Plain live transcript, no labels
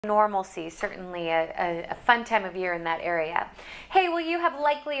Normalcy, certainly a fun time of year in that area. Hey, well, you have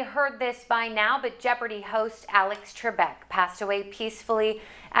likely heard this by now, but Jeopardy host Alex Trebek passed away peacefully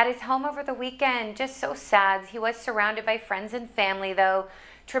at his home over the weekend. Just so sad. He was surrounded by friends and family, though.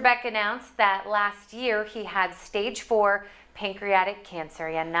 Trebek announced that last year he had stage 4 pancreatic cancer.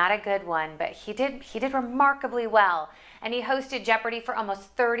 Yeah, not a good one, but he did remarkably well. And he hosted Jeopardy for almost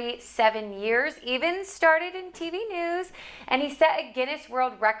 37 years, even started in TV news. And he set a Guinness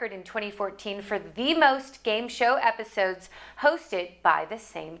World Record in 2014 for the most game show episodes hosted by the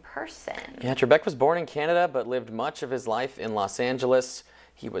same person. Yeah, Trebek was born in Canada, but lived much of his life in Los Angeles.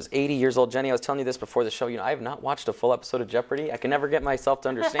 He was 80 years old. Jenny, I was telling you this before the show. You know, I have not watched a full episode of Jeopardy. I can never get myself to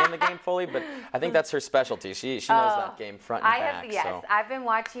understand the game fully, but I think that's her specialty. She knows that game front and back. Yes, so. I've been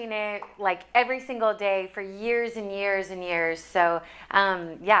watching it like every single day for years and years and years. So,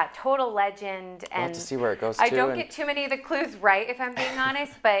 yeah, total legend. We'll have to see where it goes. I don't get too many of the clues right, if I'm being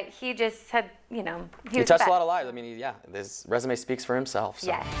honest, but he just had, you know, he touched a lot of lives. I mean, yeah, his resume speaks for himself. So.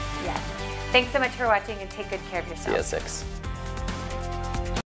 Yes, yes. Thanks so much for watching, and take good care of yourself. See you at 6.